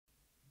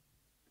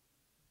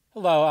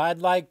Hello,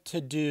 I'd like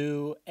to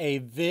do a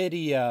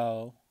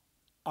video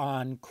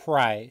on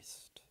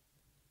Christ,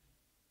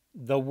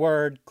 the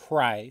word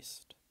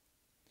Christ.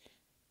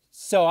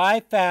 So I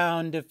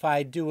found if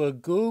I do a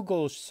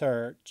Google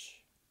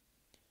search,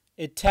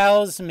 it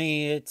tells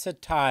me it's a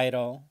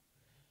title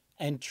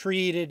and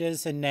treat it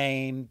as a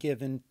name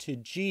given to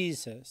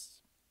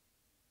Jesus.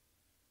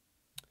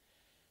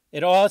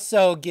 It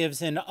also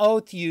gives an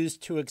oath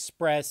used to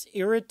express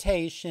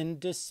irritation,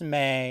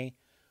 dismay,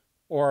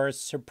 or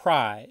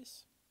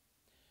surprise.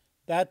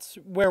 That's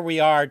where we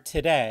are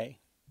today.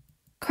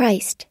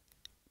 Christ.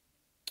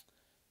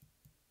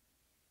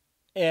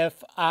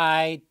 If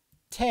I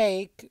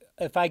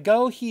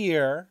go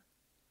here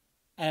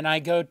and I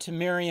go to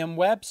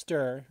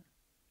Merriam-Webster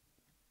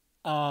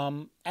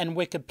and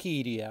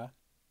Wikipedia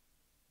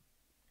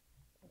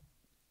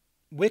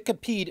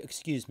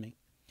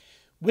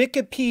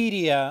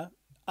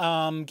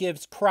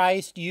gives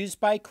Christ used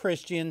by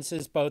Christians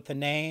as both a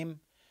name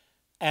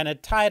and a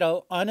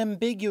title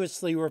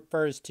unambiguously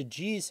refers to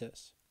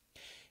Jesus.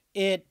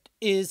 It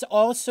is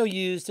also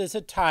used as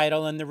a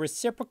title in the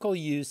reciprocal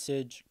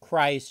usage,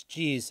 Christ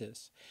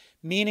Jesus,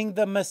 meaning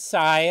the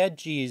Messiah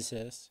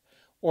Jesus,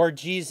 or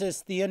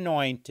Jesus the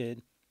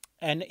Anointed,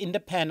 and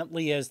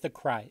independently as the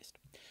Christ.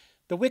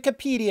 The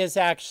Wikipedia is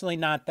actually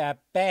not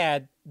that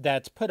bad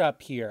that's put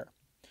up here.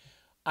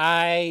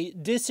 I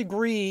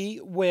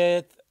disagree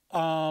with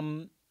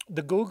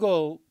the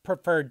Google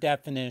preferred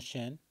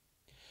definition,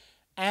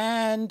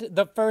 and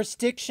the first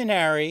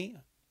dictionary,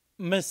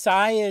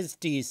 Messiah is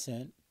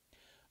decent.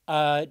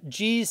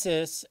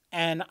 Jesus,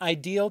 an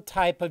ideal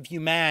type of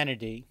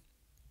humanity.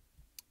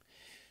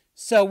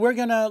 So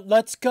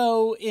let's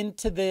go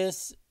into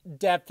this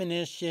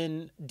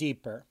definition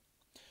deeper.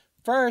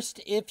 First,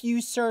 if you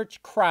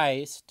search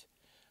Christ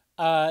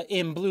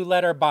in Blue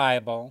Letter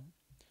Bible,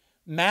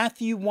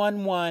 Matthew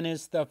 1:1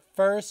 is the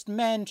first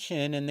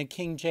mention in the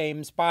King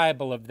James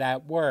Bible of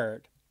that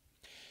word.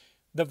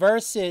 The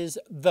verse is,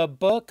 "The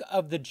book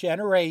of the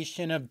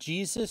generation of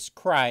Jesus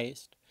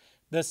Christ,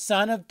 the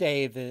son of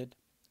David,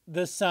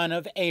 the son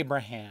of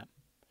Abraham."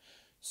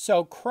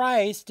 So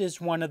Christ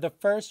is one of the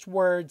first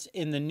words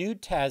in the New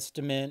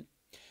Testament,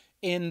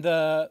 in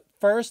the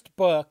first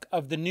book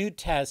of the New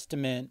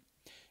Testament,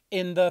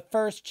 in the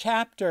first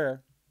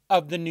chapter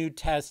of the New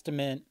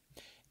Testament,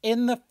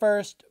 in the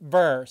first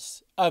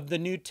verse of the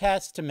New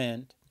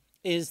Testament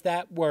is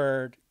that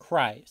word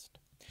Christ.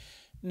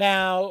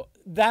 Now,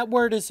 that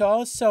word is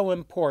also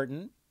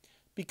important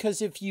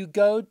because if you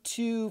go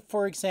to,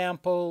 for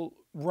example,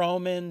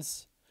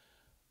 Romans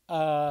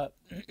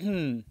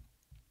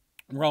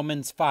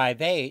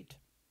 5:8,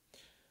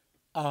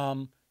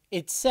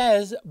 it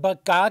says,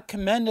 "But God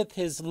commendeth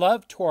his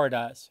love toward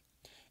us,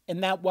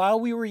 in that while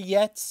we were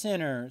yet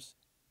sinners,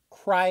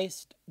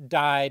 Christ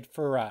died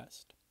for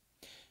us."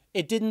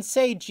 It didn't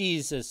say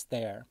Jesus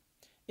there.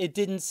 It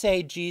didn't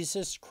say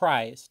Jesus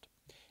Christ.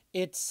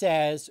 It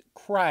says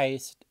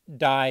Christ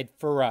died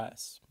for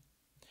us.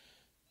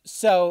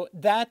 So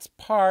that's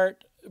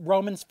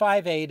Romans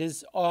 5:8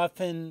 is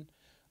often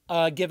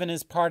given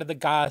as part of the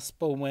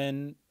gospel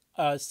when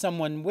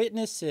someone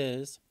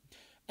witnesses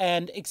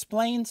and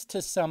explains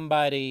to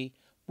somebody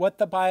what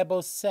the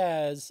Bible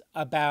says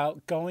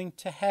about going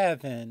to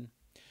heaven.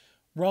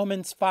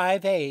 Romans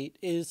 5:8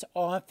 is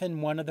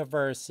often one of the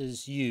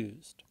verses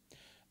used.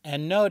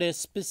 And notice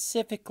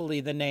specifically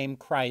the name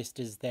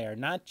Christ is there,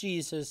 not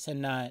Jesus and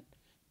not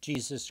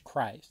Jesus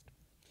Christ.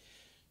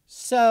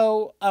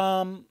 So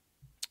I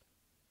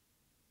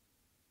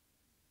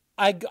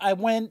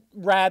went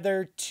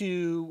rather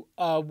to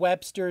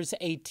Webster's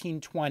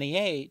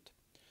 1828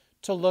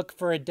 to look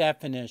for a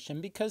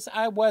definition because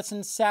I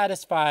wasn't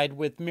satisfied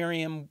with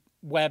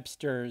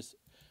Merriam-Webster's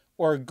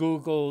or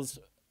Google's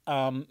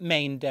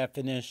main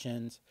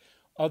definitions,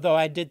 although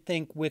I did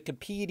think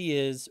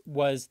Wikipedia's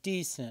was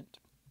decent.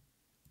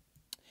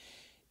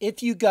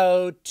 If you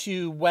go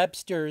to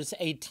Webster's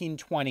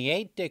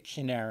 1828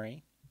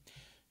 dictionary,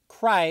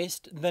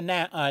 Christ, the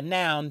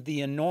noun,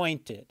 the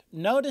anointed.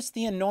 Notice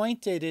the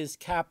anointed is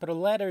capital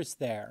letters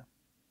there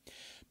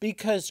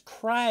because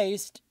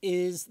Christ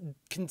is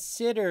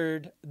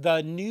considered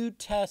the New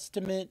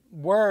Testament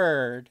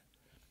word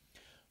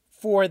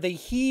for the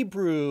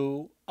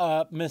Hebrew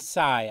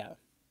Messiah,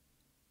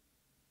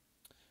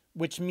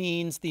 which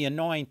means the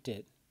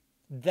anointed.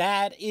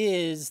 That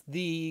is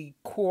the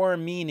core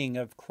meaning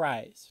of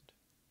Christ.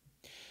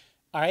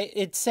 All right,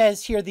 it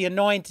says here the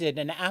anointed,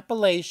 an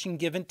appellation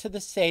given to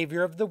the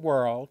Savior of the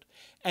world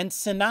and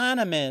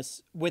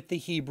synonymous with the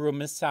Hebrew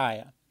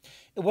Messiah.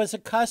 It was a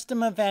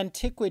custom of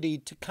antiquity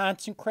to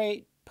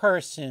consecrate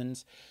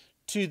persons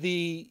to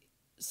the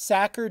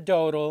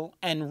sacerdotal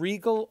and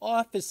regal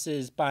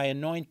offices by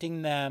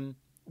anointing them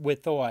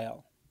with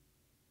oil.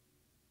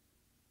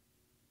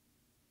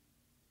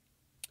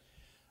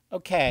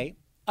 Okay.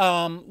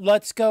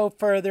 Let's go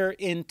further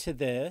into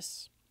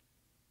this.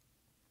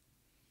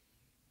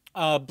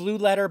 Blue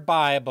Letter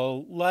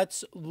Bible,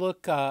 let's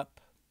look up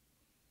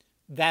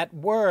that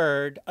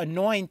word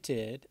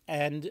anointed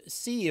and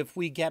see if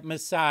we get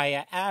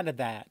Messiah out of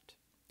that.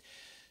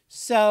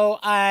 So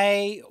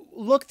I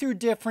looked through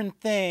different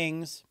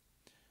things,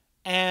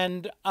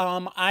 and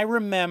I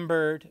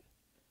remembered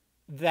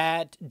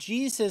that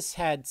Jesus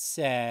had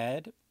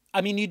said, I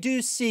mean, you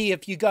do see,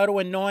 if you go to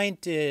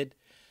anointed,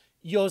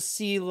 you'll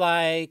see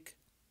like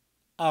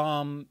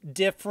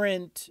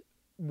different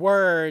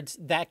words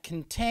that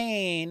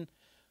contain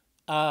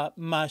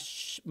masach,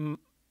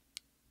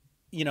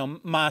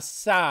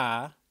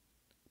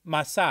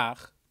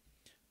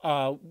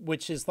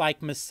 which is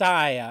like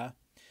Messiah,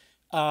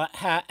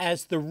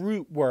 as the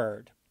root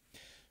word.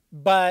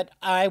 But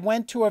I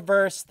went to a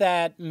verse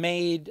that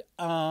made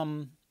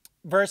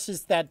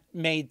verses that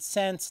made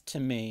sense to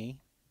me.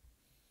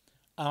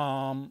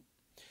 So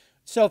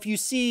if you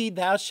see,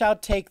 thou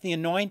shalt take the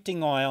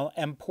anointing oil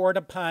and pour it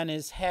upon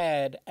his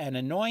head and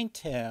anoint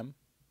him,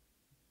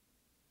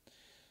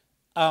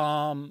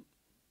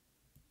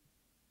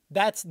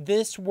 that's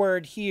this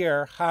word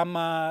here,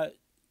 hamashecha,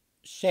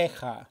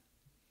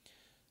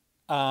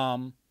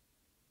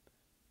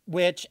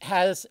 which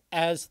has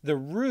as the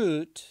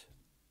root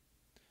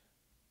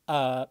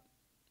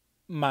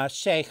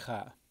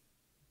mashecha,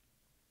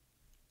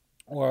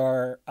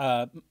 or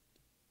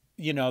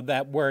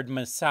that word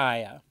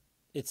Messiah.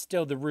 It's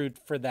still the root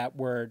for that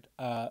word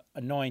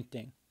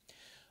anointing.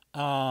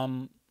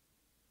 In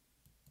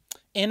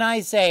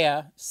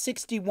Isaiah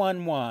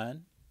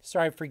 61:1,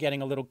 sorry for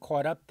getting a little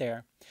caught up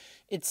there,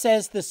 it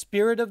says, the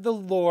Spirit of the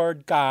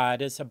Lord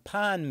God is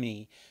upon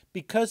me,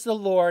 because the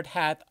Lord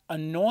hath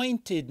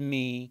anointed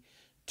me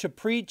to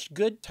preach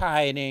good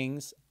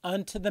tidings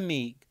unto the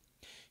meek.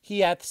 He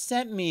hath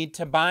sent me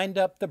to bind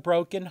up the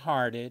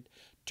brokenhearted,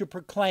 to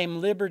proclaim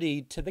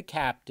liberty to the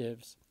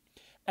captives,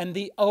 and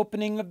the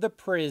opening of the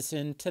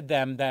prison to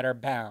them that are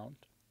bound.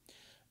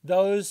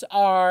 Those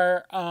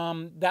are,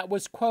 that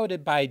was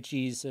quoted by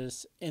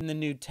Jesus in the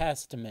New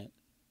Testament.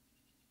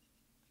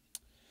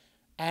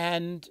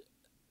 And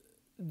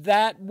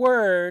that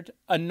word,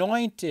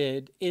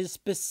 anointed, is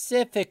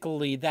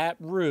specifically that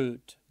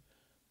root,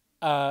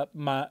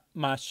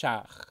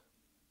 mashach,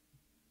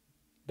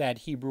 that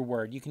Hebrew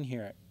word. You can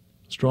hear it.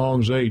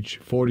 Strong's H,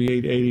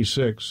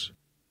 4886.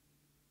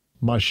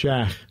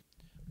 Mashach.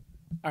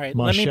 All right,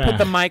 let me put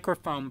the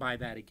microphone by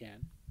that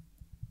again.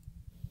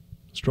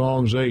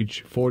 Strong's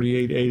H,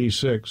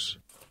 4886.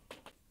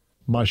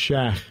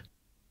 Mashach.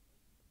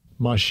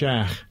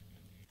 Mashach.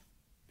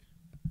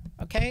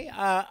 Okay,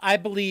 I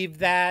believe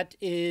that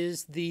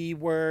is the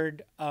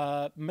word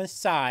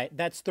Messiah.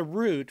 That's the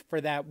root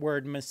for that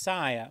word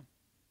Messiah.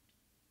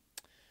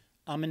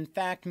 In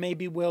fact,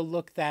 maybe we'll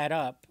look that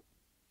up.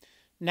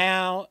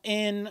 Now,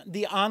 in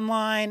the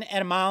online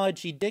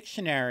etymology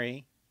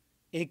dictionary,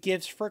 it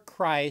gives for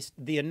Christ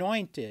the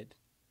anointed.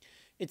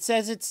 It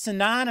says it's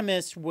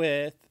synonymous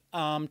with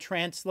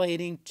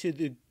translating to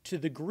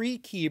the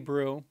Greek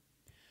Hebrew,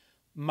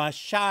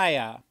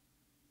 Mashiach.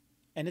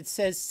 And it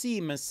says, see,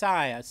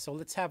 Messiah. So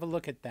let's have a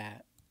look at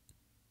that.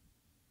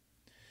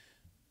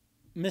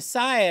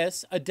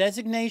 Messias, a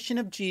designation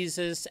of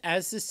Jesus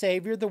as the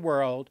Savior of the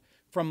world,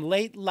 from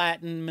late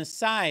Latin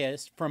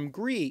Messias, from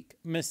Greek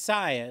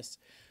Messias,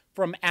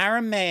 from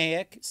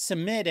Aramaic,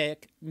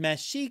 Semitic,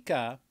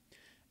 Meshika,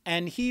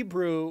 and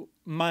Hebrew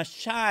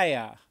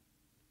Mashiach,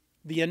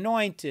 the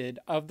anointed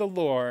of the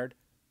Lord,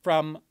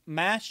 from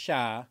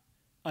Masha,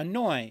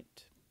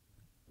 anoint.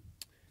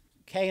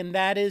 Okay, and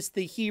that is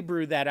the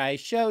Hebrew that I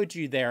showed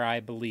you there, I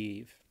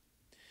believe.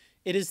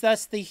 It is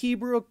thus the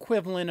Hebrew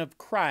equivalent of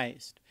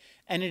Christ,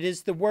 and it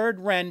is the word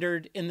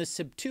rendered in the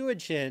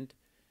Septuagint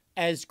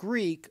as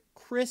Greek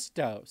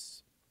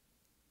Christos.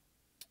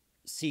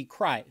 See,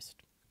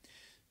 Christ.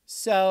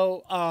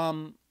 So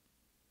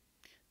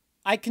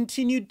I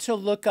continued to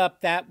look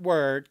up that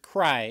word,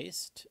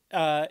 Christ,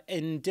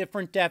 in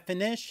different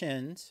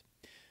definitions,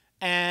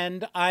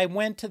 and I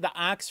went to the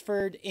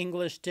Oxford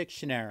English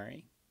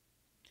Dictionary.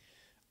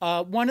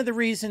 One of the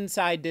reasons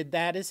I did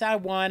that is I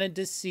wanted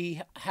to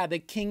see how the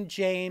King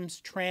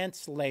James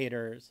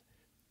translators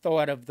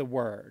thought of the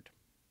word.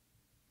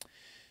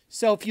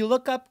 So if you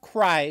look up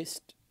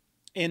Christ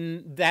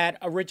in that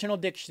original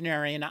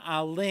dictionary, and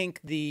I'll link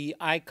the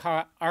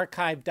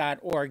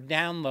archive.org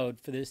download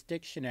for this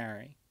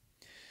dictionary,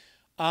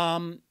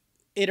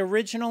 it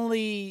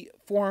originally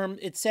formed,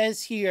 it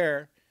says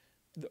here,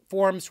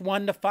 forms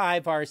 1 to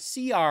 5 are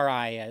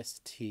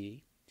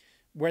C-R-I-S-T,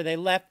 where they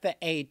left the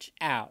H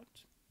out.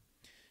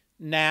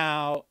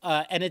 Now,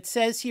 and it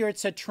says here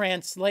it's a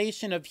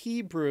translation of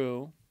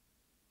Hebrew,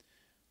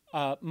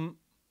 Mashiach.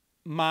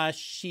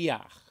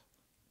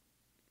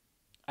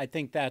 I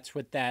think that's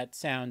what that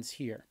sounds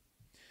here.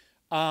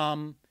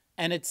 And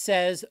it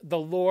says the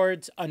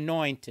Lord's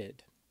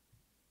anointed.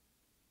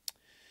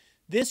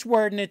 This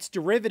word and its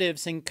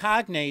derivatives and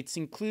cognates,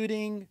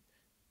 including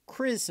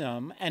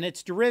chrism and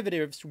its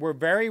derivatives, were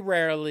very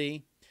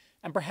rarely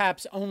and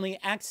perhaps only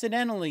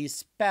accidentally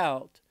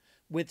spelt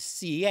with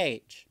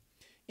CH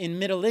in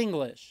Middle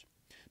English,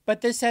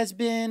 but this has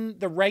been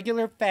the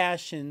regular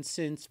fashion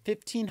since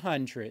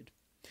 1500.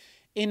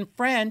 In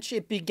French,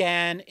 it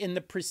began in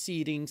the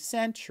preceding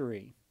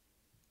century.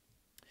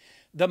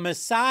 The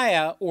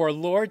Messiah, or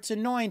Lord's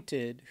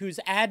Anointed, whose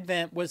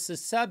advent was the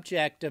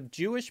subject of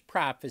Jewish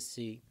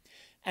prophecy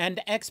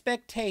and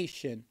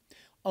expectation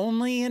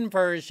only in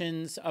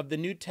versions of the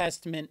New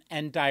Testament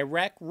and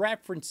direct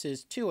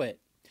references to it.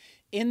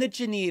 In the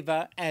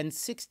Geneva and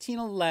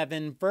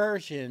 1611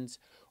 versions,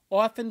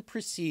 often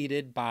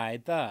preceded by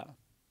the.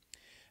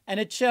 And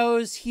it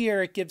shows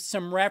here, it gives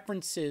some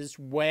references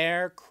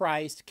where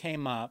Christ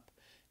came up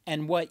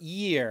and what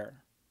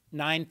year,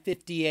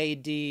 950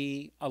 AD,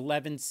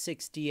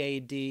 1160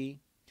 AD.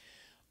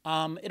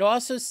 It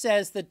also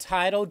says the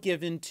title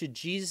given to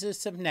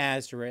Jesus of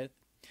Nazareth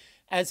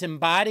as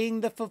embodying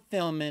the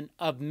fulfillment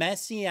of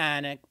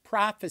messianic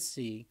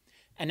prophecy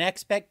and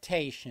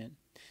expectation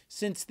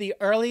since the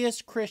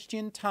earliest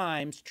Christian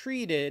times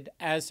treated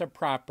as a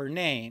proper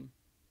name.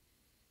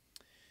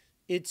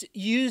 It's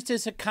used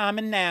as a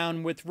common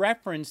noun with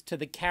reference to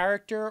the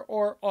character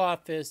or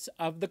office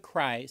of the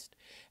Christ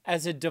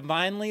as a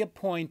divinely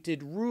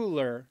appointed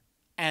ruler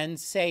and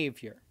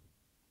Savior.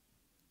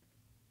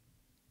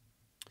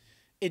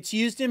 It's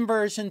used in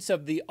versions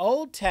of the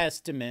Old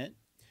Testament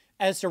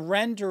as a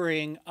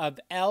rendering of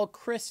El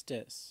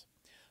Christus,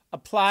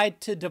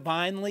 applied to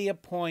divinely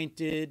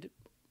appointed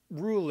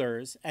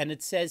rulers, and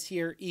it says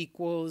here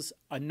equals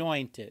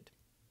anointed.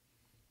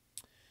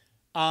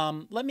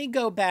 Let me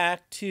go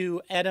back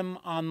to Edom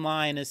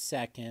Online a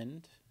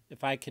second,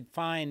 if I could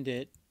find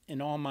it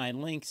in all my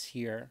links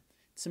here.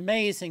 It's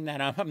amazing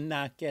that I'm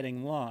not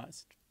getting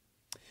lost.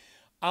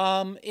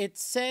 It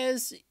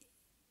says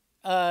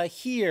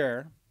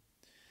here,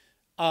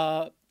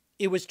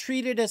 it was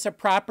treated as a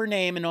proper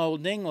name in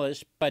Old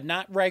English, but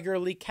not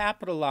regularly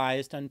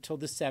capitalized until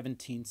the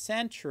 17th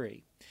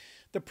century.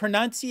 The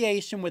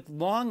pronunciation with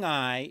long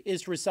I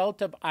is a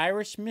result of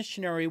Irish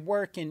missionary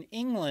work in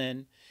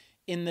England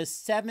in the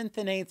 7th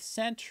and 8th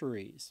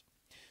centuries.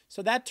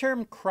 So that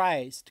term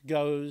Christ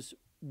goes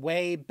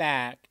way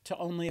back to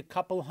only a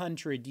couple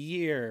hundred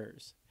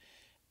years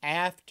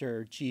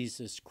after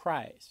Jesus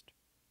Christ.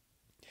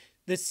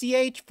 The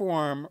CH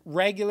form,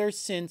 regular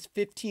since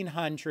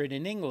 1500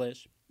 in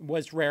English,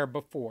 was rare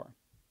before.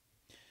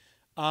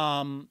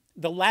 The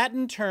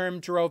Latin term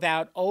drove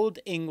out Old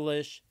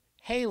English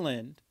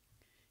Heiland,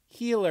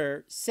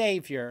 healer,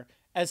 savior,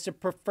 as the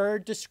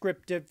preferred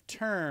descriptive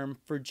term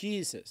for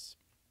Jesus.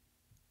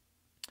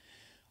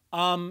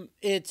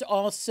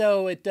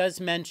 It does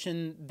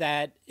mention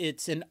that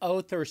it's an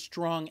oath or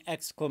strong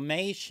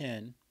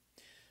exclamation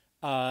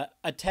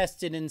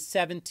attested in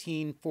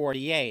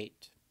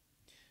 1748.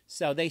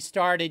 So they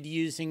started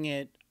using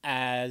it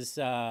as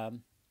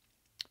an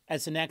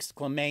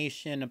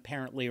exclamation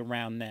apparently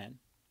around then.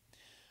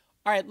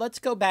 All right, let's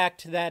go back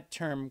to that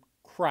term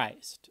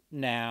Christ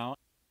now.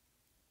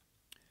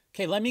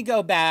 Okay, let me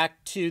go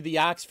back to the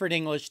Oxford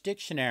English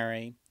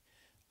Dictionary.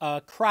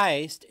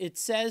 Christ, it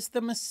says the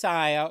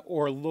Messiah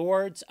or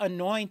Lord's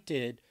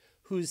Anointed,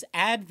 whose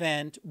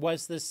advent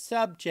was the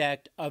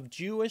subject of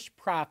Jewish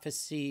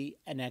prophecy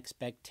and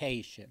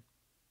expectation.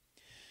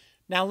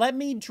 Now let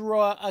me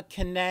draw a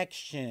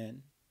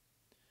connection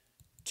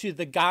to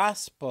the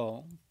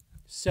gospel.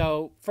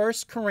 So 1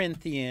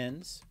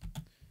 Corinthians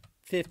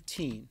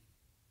 15.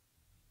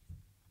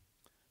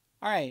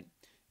 All right.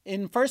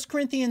 In 1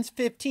 Corinthians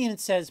 15, it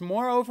says,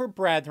 Moreover,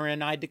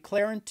 brethren, I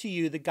declare unto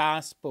you the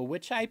gospel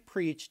which I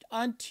preached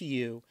unto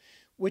you,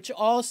 which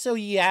also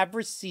ye have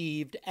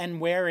received, and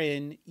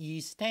wherein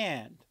ye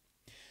stand,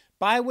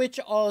 by which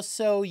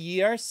also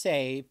ye are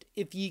saved,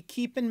 if ye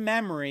keep in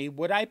memory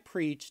what I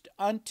preached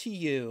unto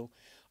you,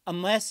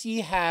 unless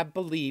ye have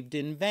believed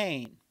in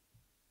vain.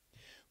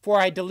 For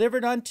I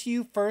delivered unto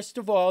you first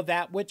of all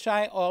that which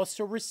I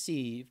also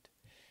received,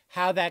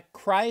 how that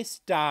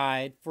Christ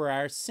died for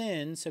our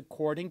sins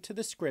according to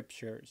the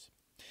Scriptures,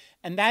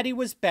 and that he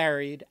was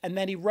buried, and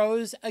that he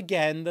rose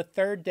again the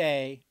third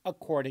day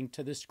according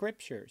to the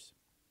Scriptures.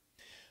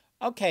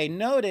 Okay,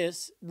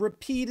 notice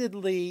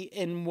repeatedly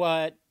in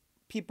what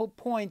people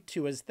point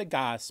to as the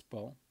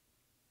gospel,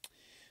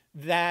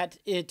 that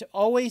it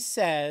always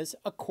says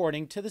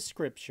according to the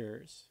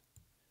Scriptures,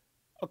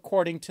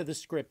 according to the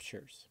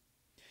Scriptures.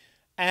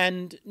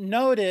 And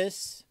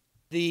notice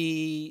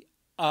the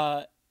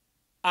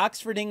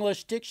Oxford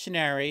English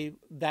Dictionary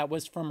that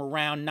was from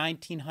around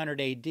 1900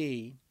 AD.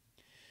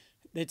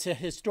 It's a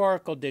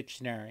historical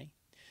dictionary.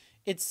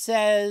 It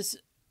says,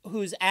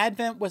 whose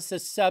advent was the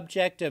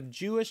subject of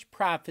Jewish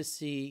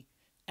prophecy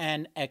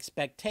and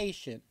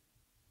expectation.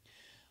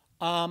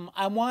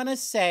 I want to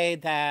say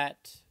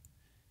that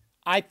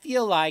I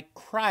feel like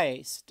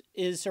Christ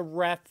is a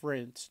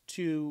reference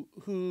to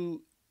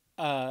who,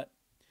 and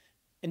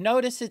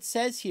notice it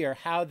says here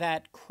how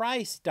that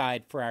Christ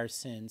died for our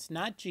sins,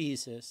 not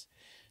Jesus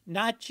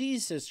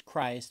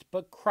Christ,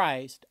 but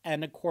Christ,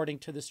 and according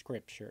to the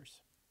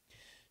Scriptures.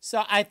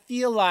 So I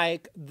feel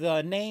like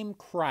the name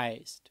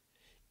Christ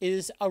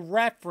is a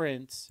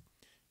reference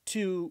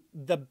to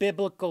the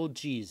biblical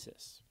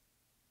Jesus.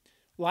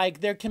 Like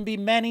there can be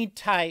many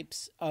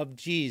types of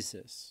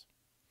Jesus,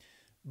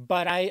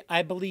 but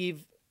I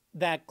believe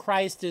that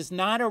Christ is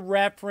not a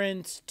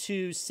reference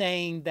to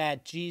saying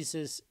that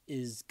Jesus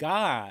is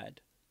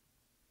God,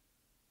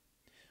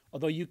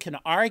 although you can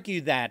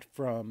argue that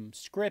from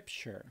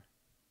Scripture,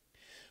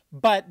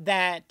 but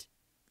that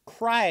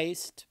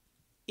Christ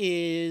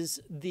is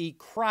the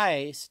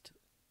Christ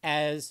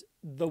as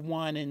the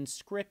one in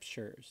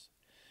Scriptures,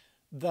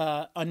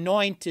 the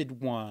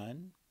anointed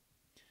one,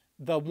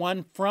 the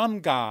one from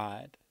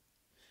God,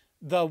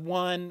 the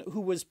one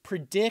who was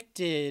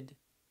predicted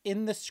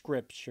in the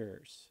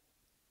Scriptures.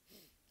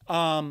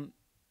 The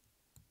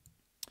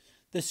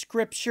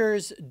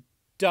Scriptures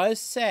does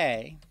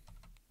say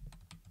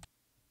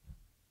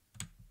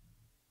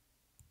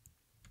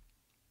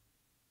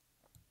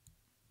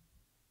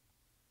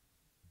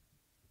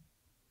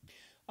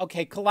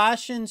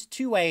Colossians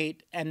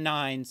 2:8 and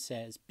 9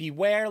 says,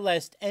 "Beware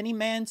lest any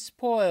man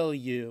spoil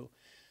you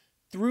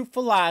through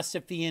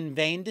philosophy and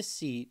vain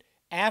deceit,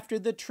 after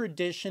the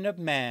tradition of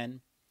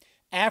men,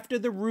 after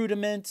the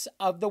rudiments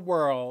of the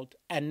world,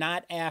 and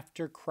not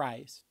after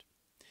Christ."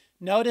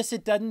 Notice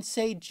it doesn't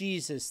say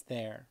Jesus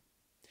there.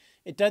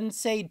 It doesn't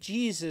say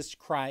Jesus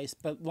Christ,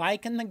 but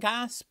like in the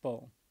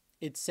gospel,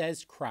 it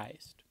says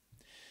Christ.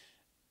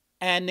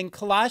 And in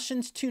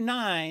Colossians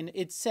 2:9,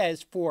 it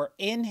says, "For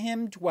in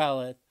him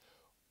dwelleth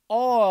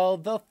all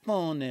the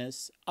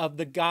fullness of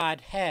the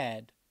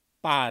Godhead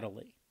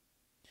bodily."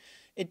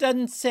 It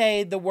doesn't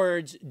say the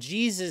words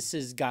Jesus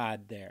is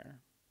God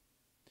there.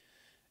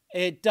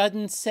 It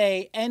doesn't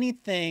say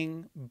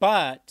anything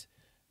but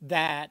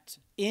that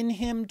in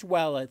him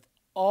dwelleth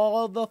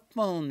all the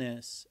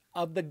fullness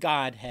of the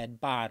Godhead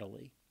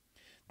bodily.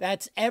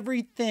 That's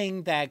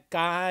everything that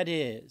God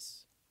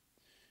is.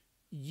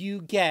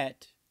 You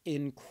get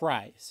in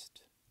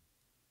Christ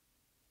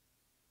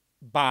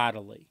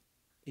bodily,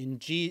 in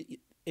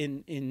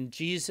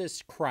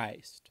Jesus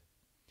Christ.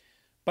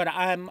 But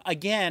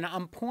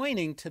I'm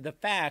pointing to the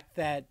fact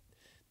that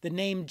the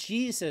name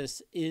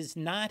Jesus is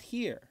not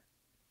here.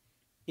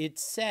 It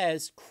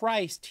says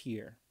Christ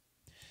here.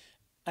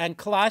 And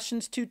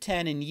Colossians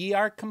 2:10, "And ye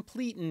are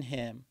complete in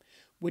him,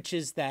 which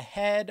is the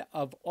head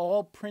of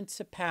all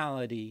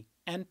principality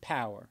and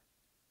power."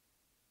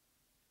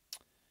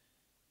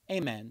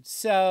 Amen.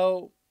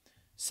 So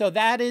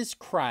that is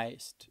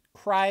Christ.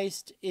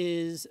 Christ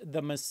is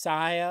the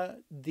Messiah,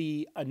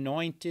 the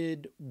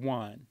anointed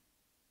one.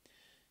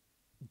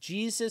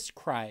 Jesus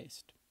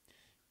Christ.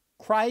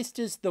 Christ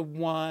is the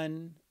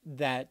one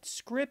that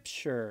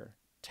Scripture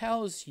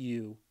tells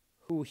you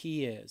who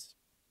he is.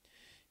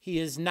 He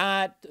is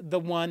not the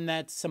one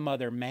that some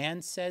other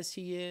man says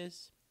he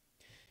is.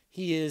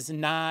 He is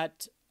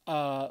not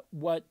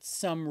what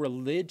some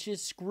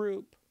religious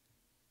group.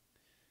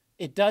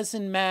 It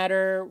doesn't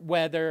matter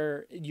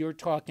whether you're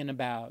talking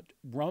about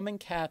Roman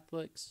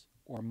Catholics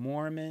or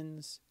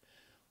Mormons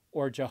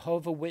or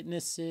Jehovah's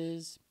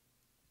Witnesses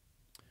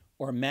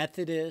or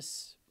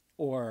Methodists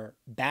or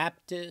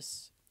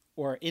Baptists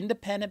or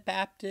Independent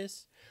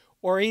Baptists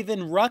or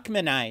even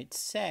Ruckmanites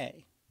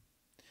say.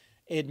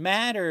 It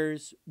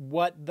matters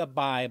what the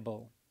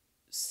Bible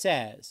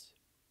says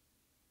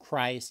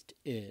Christ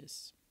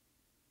is.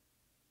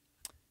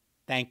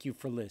 Thank you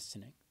for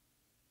listening.